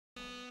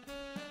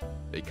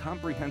a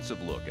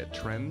comprehensive look at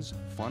trends,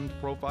 fund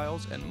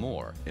profiles, and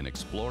more in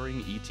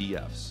Exploring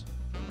ETFs.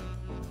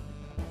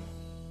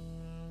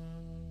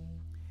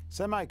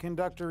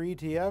 Semiconductor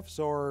ETFs,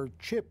 or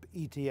chip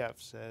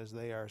ETFs as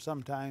they are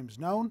sometimes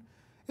known,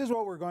 is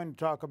what we're going to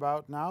talk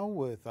about now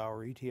with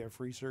our ETF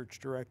Research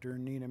Director,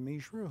 Nina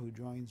Mishra, who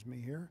joins me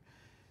here.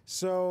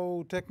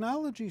 So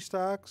technology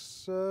stocks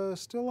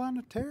still on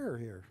a tear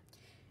here.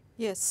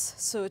 Yes,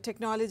 so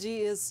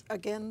technology is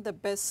again the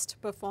best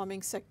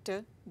performing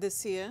sector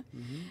this year.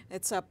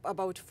 It's up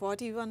about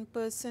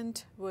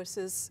 41%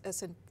 versus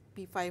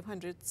S&P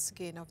 500's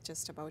gain of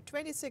just about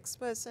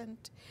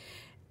 26%.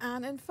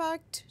 And in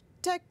fact,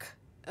 tech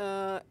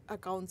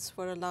accounts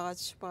for a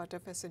large part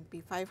of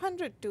S&P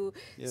 500 too.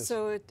 Yes.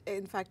 So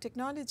in fact,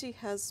 technology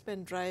has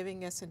been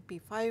driving S&P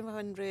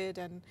 500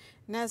 and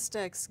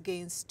NASDAQ's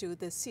gains too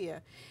this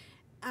year.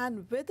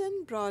 And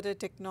within broader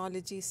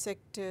technology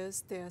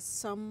sectors, there are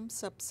some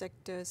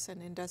subsectors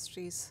and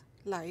industries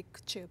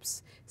like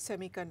chips,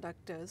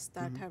 semiconductors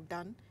that have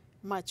done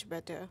much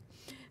better.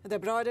 The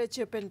broader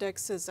chip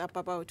index is up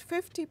about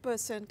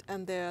 50%,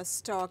 and there are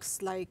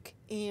stocks like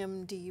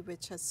AMD,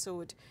 which has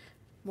soared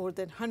more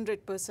than 100%,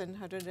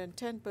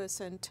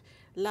 110%,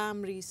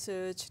 Lam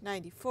Research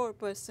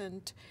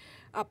 94%,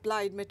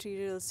 Applied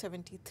Materials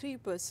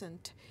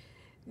 73%.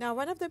 Now,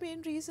 one of the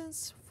main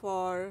reasons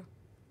for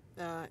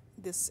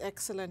this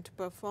excellent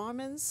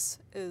performance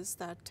is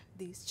that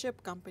these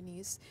chip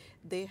companies,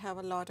 they have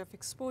a lot of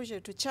exposure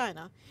to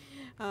China.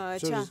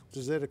 So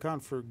does that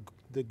account for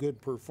the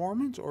good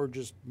performance or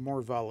just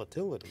more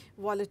volatility?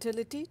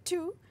 Volatility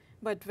too,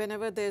 but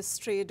whenever there's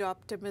trade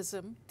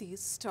optimism, these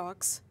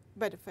stocks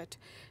benefit.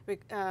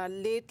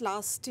 Late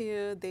last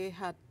year, they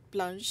had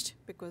plunged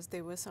because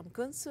there were some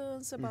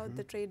concerns about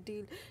the trade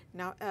deal.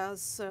 Now,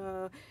 as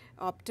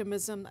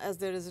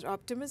there is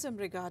optimism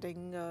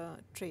regarding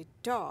trade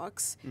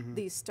talks,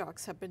 these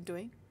stocks have been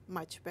doing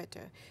much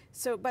better.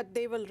 So, but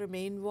they will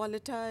remain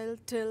volatile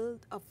till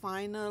a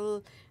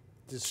final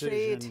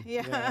Decision,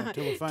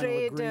 till a final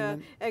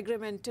trade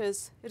agreement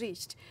is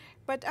reached.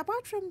 But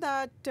apart from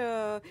that,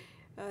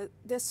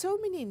 there's so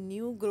many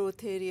new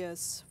growth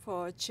areas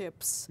for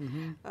chips.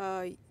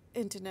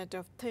 Internet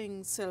of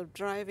Things,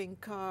 self-driving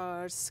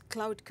cars,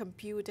 cloud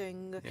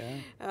computing,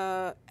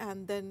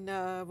 and then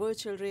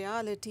virtual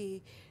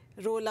reality.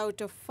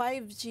 Rollout of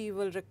 5G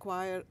will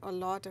require a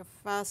lot of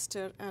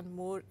faster and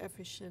more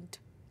efficient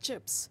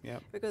chips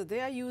because they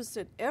are used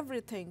in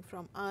everything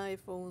from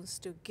iPhones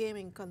to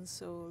gaming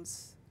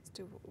consoles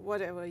to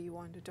whatever you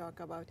want to talk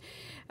about.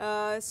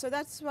 So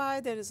that's why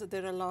there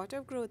are a lot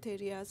of growth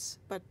areas,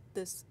 but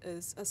this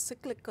is a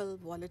cyclical,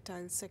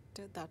 volatile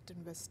sector that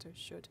investors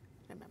should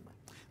remember.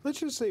 Let's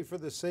just say, for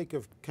the sake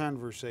of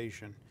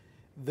conversation,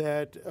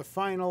 that a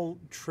final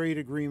trade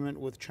agreement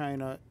with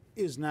China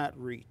is not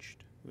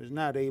reached. It was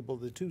not able,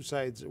 the two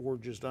sides were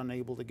just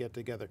unable to get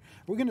together.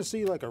 We're going to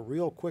see like a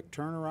real quick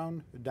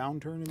turnaround, a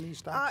downturn in these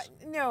stocks?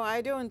 No, I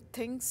don't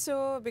think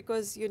so,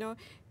 because, you know,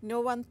 no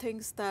one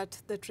thinks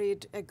that the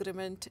trade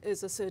agreement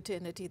is a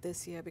certainty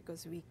this year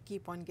because we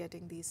keep on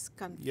getting these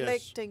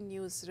conflicting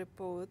news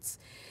reports.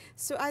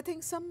 So I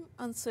think some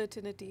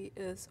uncertainty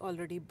is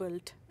already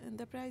built in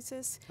the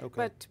prices.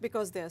 But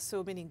because there are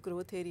so many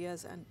growth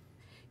areas and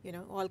you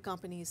know, all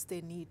companies,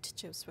 they need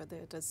chips, whether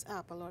it is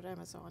Apple or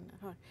Amazon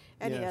or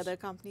any other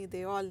company,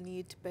 they all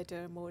need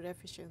better, more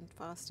efficient,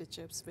 faster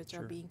chips, which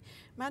are being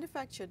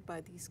manufactured by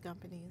these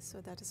companies.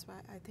 So that is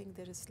why I think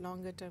there is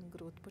longer term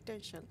growth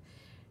potential,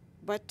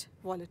 but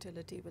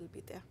volatility will be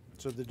there.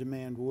 So the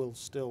demand will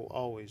still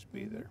always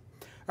be there.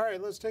 All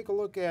right, let's take a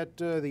look at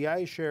the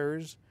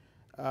iShares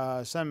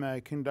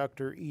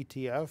Semiconductor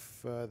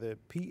ETF, the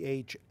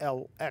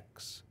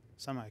PHLX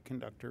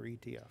Semiconductor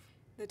ETF.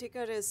 The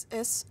ticker is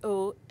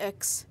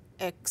SOXX.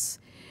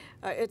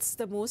 It's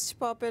the most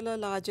popular,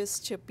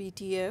 largest chip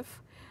ETF.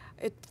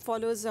 It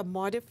follows a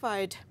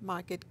modified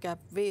market cap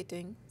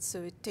weighting,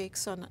 so it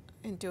takes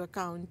into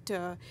account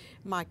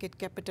market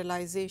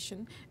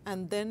capitalization,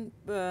 and then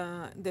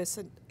there's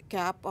a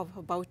cap of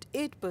about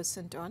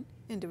 8% on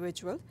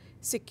individual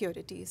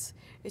securities.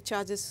 It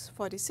charges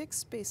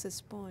 46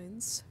 basis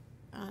points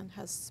and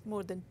has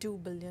more than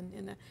 $2 billion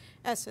in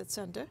assets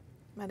under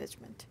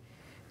management.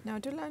 Now,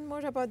 to learn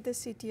more about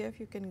this ETF,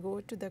 you can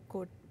go to the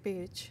quote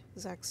page,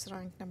 Zacks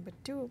rank number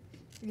 2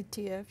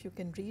 ETF. You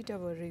can read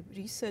our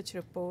research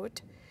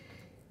report,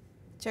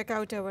 check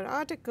out our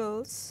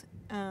articles,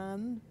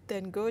 and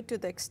then go to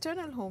the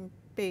external home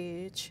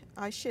page,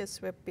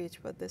 iShares web page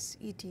for this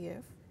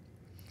ETF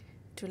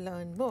to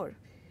learn more.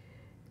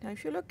 Now,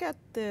 if you look at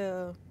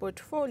the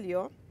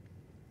portfolio,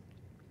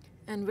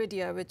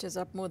 NVIDIA, which is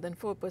up more than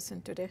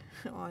 4% today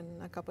on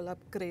a couple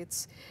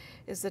upgrades,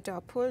 is the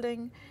top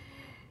holding.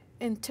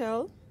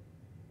 Intel,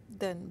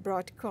 then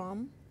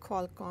Broadcom,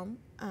 Qualcomm,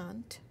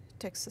 and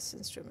Texas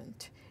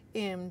Instrument.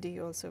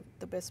 AMD, also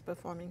the best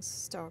performing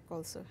stock,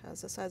 also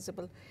has a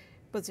sizable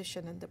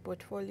position in the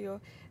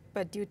portfolio,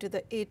 but due to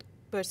the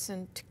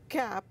 8%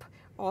 cap,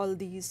 all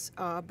these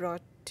are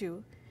brought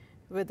to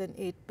within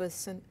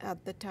 8%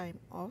 at the time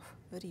of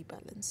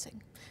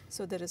rebalancing.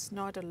 So there is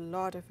not a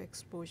lot of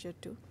exposure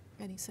to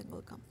any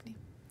single company.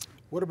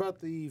 What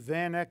about the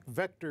Vaneck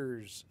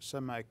Vectors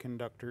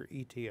Semiconductor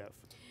ETF?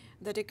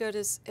 The ticker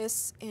is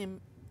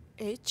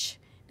SMH.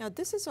 Now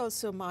this is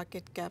also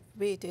market cap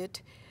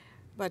weighted,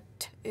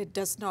 but it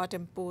does not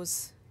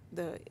impose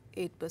the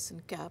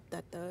 8% cap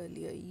that the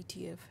earlier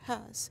ETF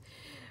has.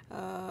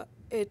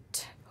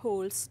 It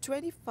holds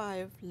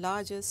 25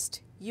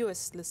 largest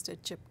US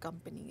listed chip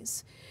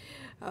companies,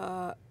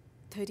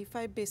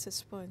 35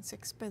 basis points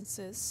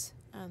expenses,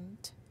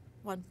 and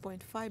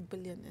 1.5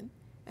 billion in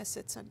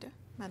assets under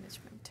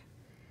management.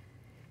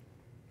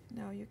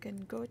 Now you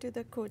can go to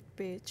the code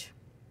page,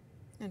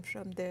 and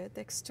from there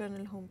the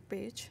external home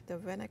page, the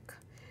Vaneck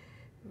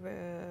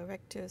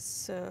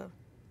Vectors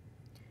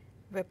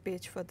web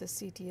page for the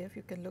ETF.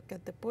 You can look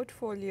at the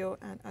portfolio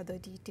and other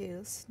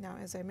details. Now,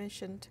 as I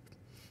mentioned,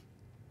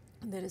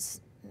 there is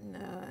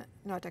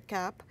not a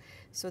cap,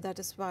 so that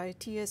is why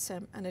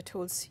TSM, and it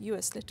holds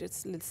US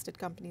listed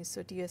companies,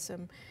 so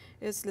TSM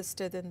is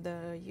listed in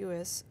the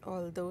US,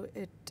 although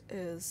it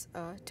is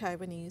a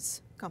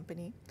Taiwanese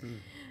company.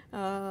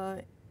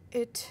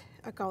 It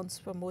accounts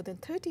for more than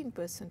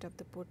 13% of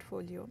the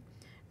portfolio,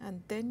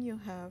 and then you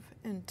have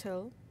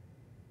Intel,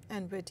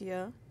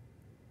 NVIDIA,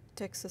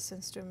 Texas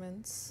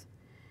Instruments,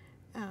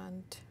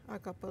 and a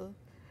couple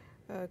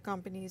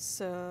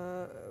companies,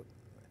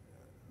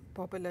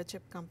 popular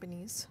chip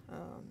companies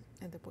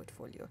in the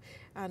portfolio.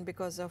 And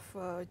because of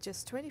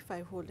just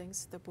 25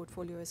 holdings, the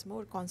portfolio is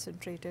more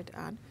concentrated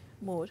and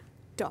more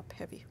top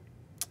heavy.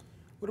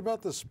 What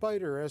about the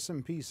Spider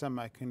S&P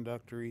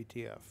Semiconductor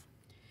ETF?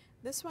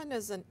 This one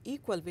is an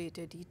equal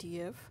weighted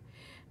ETF,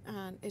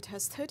 and it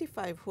has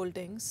 35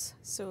 holdings.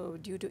 So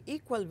due to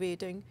equal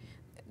weighting,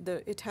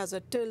 it has a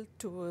tilt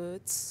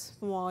towards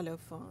smaller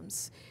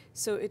firms.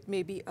 So it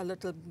may be a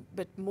little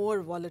bit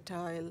more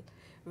volatile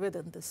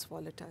within this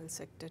volatile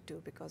sector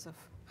too, because of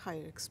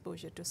higher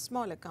exposure to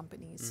smaller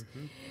companies.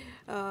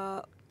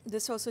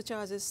 This also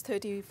charges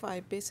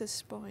 35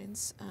 basis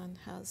points and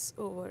has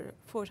over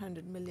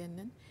 400 million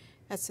in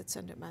assets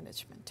under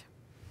management.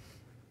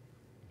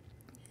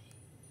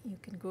 You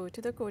can go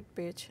to the code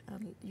page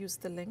and use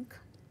the link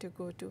to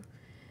go to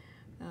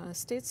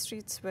State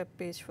Street's web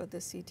page for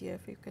this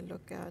ETF. You can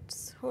look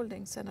at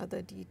holdings and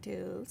other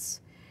details.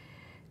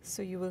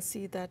 So you will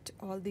see that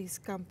all these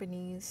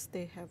companies,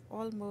 they have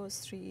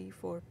almost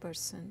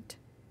 3-4%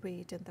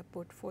 weight in the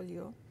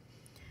portfolio.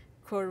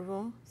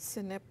 Qorvo,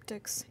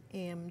 Synaptics,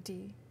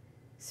 AMD,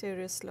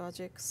 Cirrus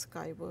Logic,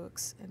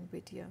 Skyworks,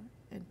 NVIDIA,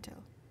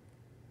 Intel.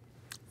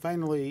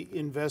 Finally,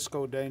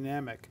 Invesco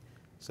Dynamic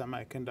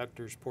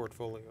Semiconductors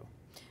portfolio.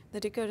 The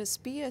ticker is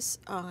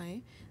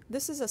PSI.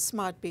 This is a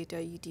smart beta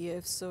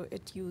ETF, so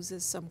it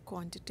uses some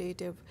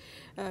quantitative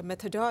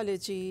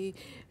methodology,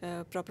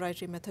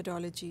 proprietary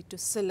methodology to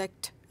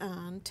select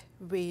and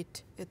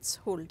weight its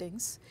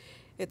holdings.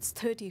 It's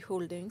 30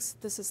 holdings.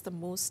 This is the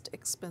most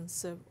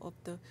expensive of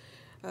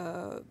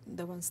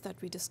the ones that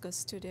we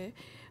discussed today.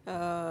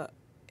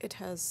 It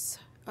has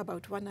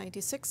about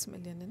 196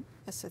 million in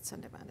assets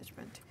under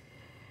management.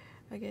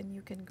 Again,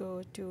 you can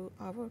go to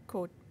our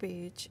code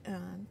page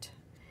and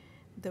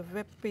the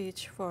web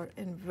page for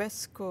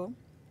Invesco.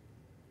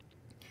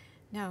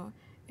 Now,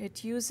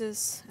 it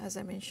uses, as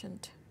I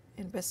mentioned,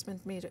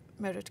 investment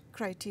merit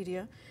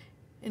criteria,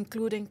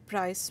 including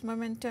price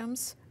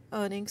momentums,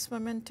 earnings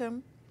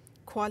momentum,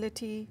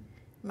 quality,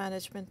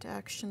 management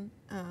action,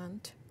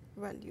 and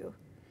value.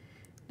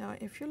 Now,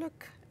 if you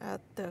look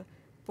at the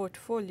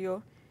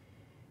portfolio,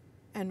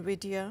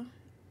 NVIDIA,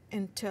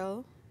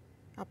 Intel,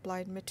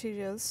 Applied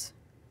Materials,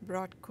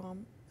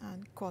 Broadcom,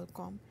 and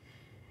Qualcomm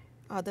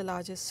are the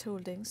largest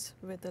holdings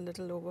with a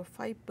little over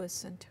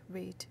 5%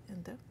 weight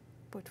in the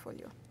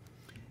portfolio.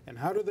 And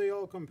how do they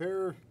all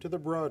compare to the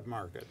broad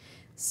market?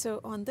 So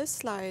on this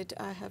slide,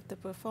 I have the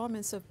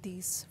performance of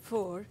these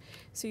four.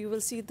 So you will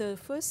see the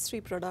first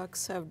three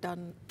products have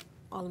done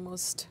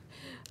almost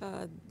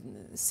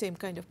same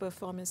kind of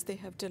performance. They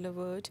have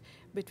delivered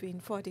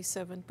between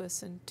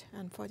 47%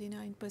 and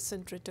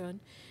 49% return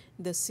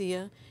this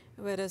year,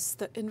 whereas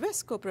the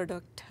Invesco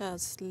product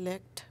has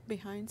lagged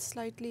behind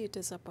slightly. It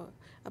is up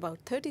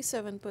about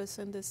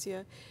 37% this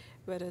year,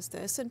 whereas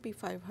the S&P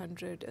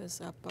 500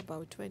 is up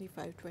about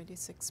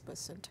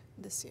 25-26%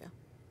 this year.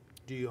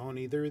 Do you own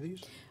either of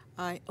these?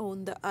 I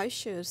own the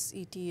iShares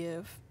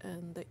ETF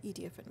and the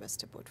ETF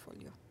investor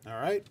portfolio. All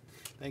right.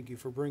 Thank you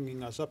for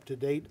bringing us up to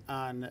date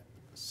on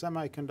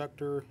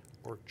semiconductor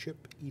or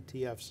chip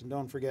ETFs. And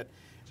don't forget,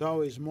 there's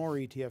always more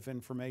ETF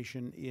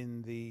information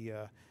in the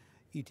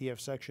ETF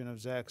section of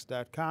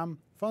Zacks.com.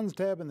 Funds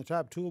tab in the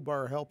top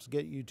toolbar helps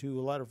get you to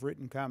a lot of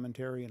written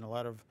commentary and a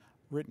lot of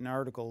written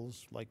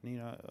articles, like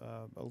Nina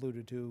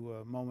alluded to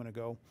a moment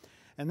ago.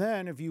 And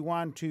then if you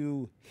want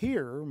to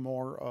hear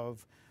more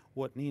of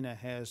what Nina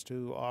has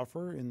to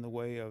offer in the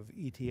way of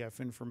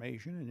ETF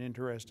information and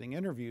interesting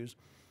interviews,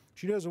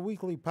 she does a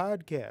weekly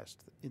podcast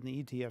in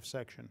the ETF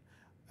section.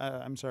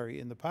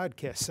 In the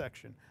podcast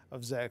section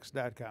of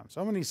Zacks.com.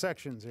 So many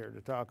sections here to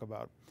talk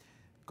about.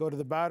 Go to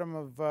the bottom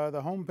of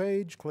the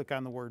homepage, click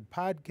on the word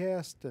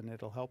podcast, and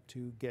it'll help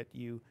to get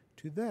you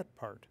to that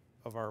part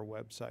of our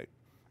website.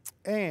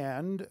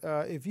 And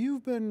if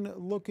you've been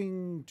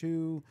looking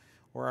to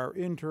or are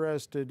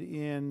interested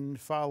in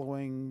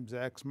following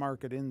Zacks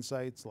market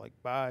insights like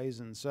buys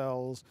and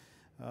sells,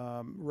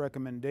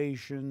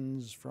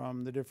 recommendations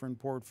from the different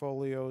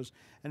portfolios,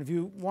 and if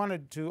you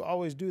wanted to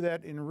always do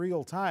that in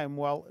real time,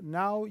 well,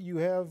 now you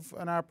have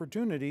an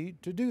opportunity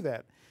to do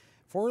that.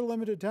 For a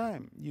limited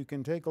time, you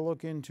can take a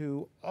look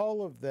into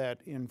all of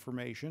that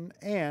information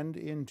and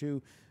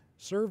into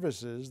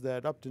services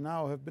that up to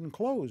now have been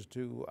closed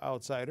to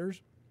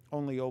outsiders,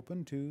 only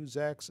open to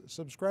Zacks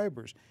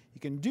subscribers.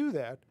 You can do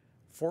that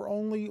for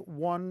only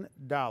 $1.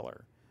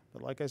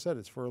 But like I said,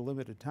 it's for a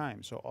limited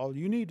time. So all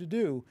you need to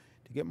do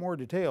to get more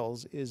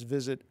details is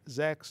visit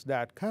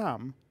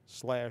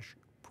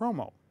Zacks.com/promo.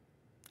 All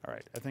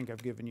right, I think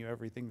I've given you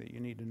everything that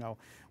you need to know.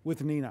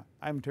 With Nina,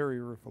 I'm Terry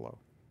Ruffalo.